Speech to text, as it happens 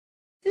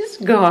This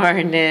is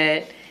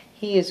Garnet.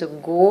 He is a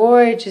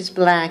gorgeous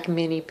black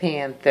mini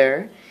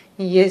panther.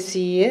 Yes,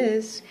 he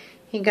is.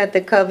 He got the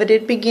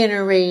coveted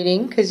beginner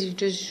rating because he's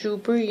just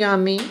super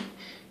yummy.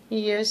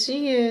 Yes,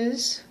 he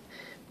is.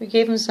 We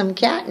gave him some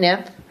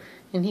catnip,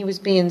 and he was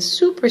being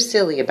super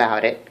silly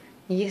about it.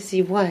 Yes,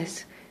 he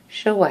was.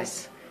 Show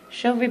us.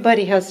 Show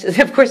everybody how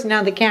silly. Of course,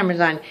 now the camera's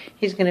on.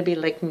 He's going to be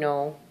like,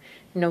 no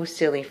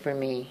silly for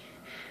me.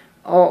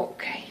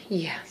 Okay,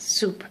 yeah,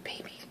 super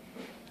baby.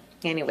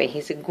 Anyway,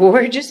 he's a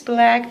gorgeous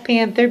black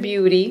panther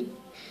beauty.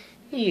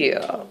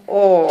 Yeah.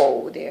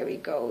 Oh, there he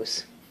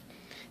goes.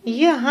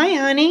 Yeah, hi,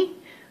 honey.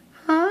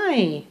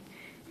 Hi.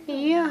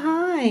 Yeah,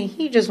 hi.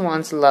 He just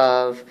wants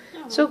love.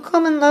 So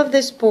come and love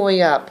this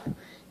boy up.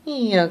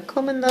 Yeah,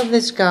 come and love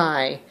this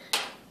guy.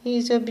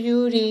 He's a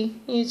beauty.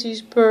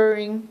 He's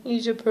purring.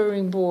 He's a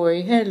purring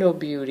boy. Hello,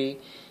 beauty.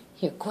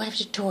 Here, go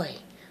after toy.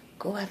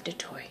 Go after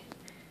toy.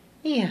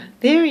 Yeah,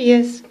 there he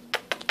is.